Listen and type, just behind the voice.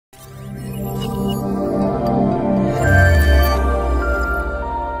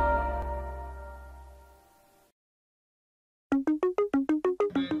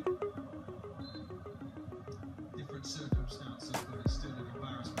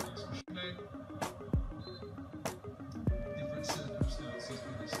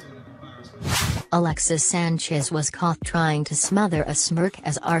Alexis Sanchez was caught trying to smother a smirk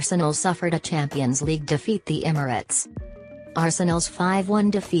as Arsenal suffered a Champions League defeat at the Emirates. Arsenal's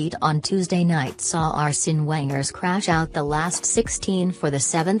 5-1 defeat on Tuesday night saw Arsene Wenger's crash out the last 16 for the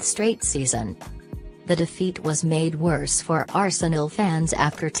 7th straight season. The defeat was made worse for Arsenal fans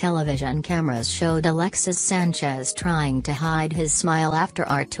after television cameras showed Alexis Sanchez trying to hide his smile after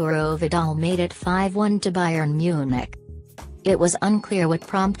Arturo Vidal made it 5-1 to Bayern Munich. It was unclear what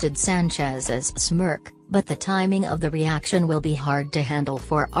prompted Sanchez's smirk, but the timing of the reaction will be hard to handle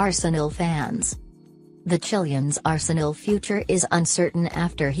for Arsenal fans. The Chilean's Arsenal future is uncertain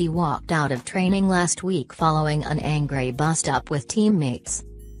after he walked out of training last week following an angry bust-up with teammates.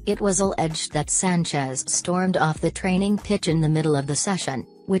 It was alleged that Sanchez stormed off the training pitch in the middle of the session,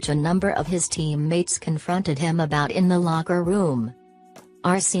 which a number of his teammates confronted him about in the locker room.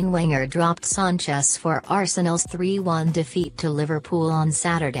 Arsene Wenger dropped Sanchez for Arsenal's 3-1 defeat to Liverpool on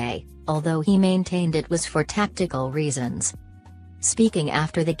Saturday, although he maintained it was for tactical reasons. Speaking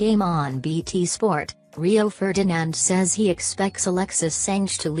after the game on BT Sport, Rio Ferdinand says he expects Alexis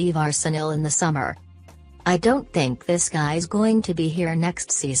Sanchez to leave Arsenal in the summer. "I don't think this guy's going to be here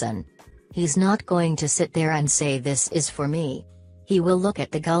next season. He's not going to sit there and say this is for me. He will look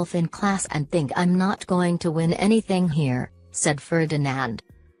at the golf in class and think I'm not going to win anything here," said Ferdinand.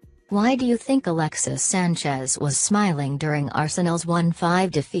 Why do you think Alexis Sanchez was smiling during Arsenal's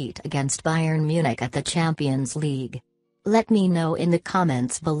 1-5 defeat against Bayern Munich at the Champions League? Let me know in the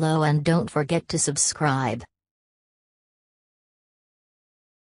comments below and don't forget to subscribe.